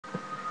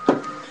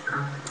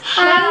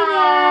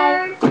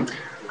Hi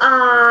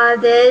there.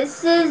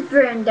 This is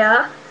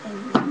Brenda.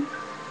 And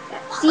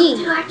that's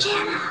Yee. To our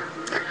channel.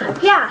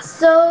 Yeah,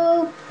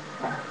 so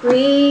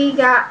we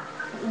got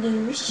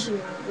new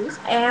shoes,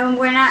 and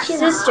we're not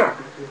sister.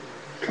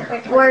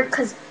 We're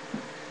cousins.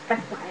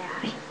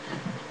 FYI.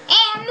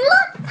 And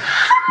look!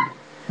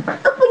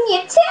 Open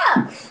your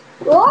tails!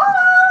 Whoa!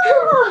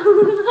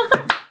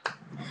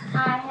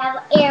 I have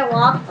an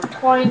airwalk for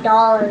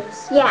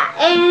 $20. Yeah,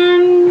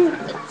 and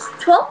it's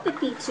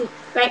 $12.52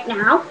 right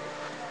now.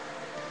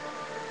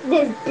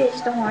 This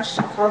bitch don't want to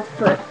show off,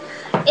 but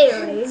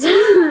anyways.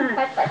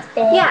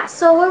 Yeah,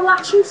 so we're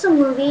watching some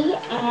movie,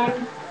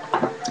 and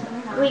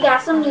we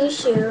got some new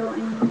shoe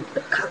and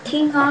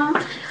cutting on.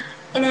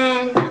 And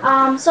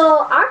then,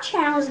 so our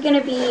channel is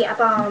gonna be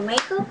about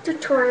makeup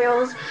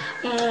tutorials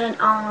and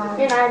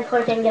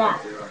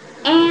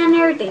and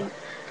everything.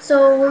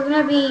 So we're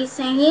gonna be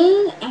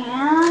singing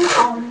and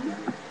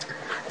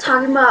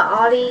talking about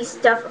all these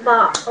stuff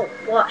about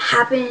what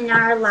happened in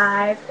our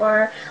life,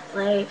 or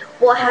like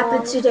what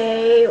happened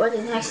today or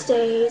the next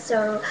day.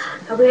 So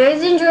I hope you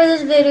guys enjoy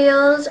these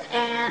videos,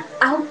 and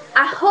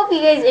I hope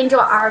you guys enjoy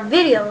our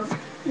videos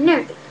and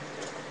everything.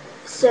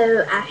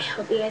 So I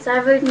hope you guys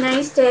have a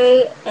nice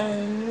day,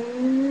 and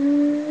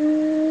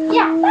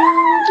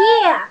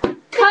yeah.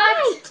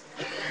 Cut.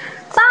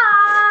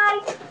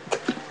 Bye.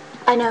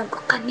 I know.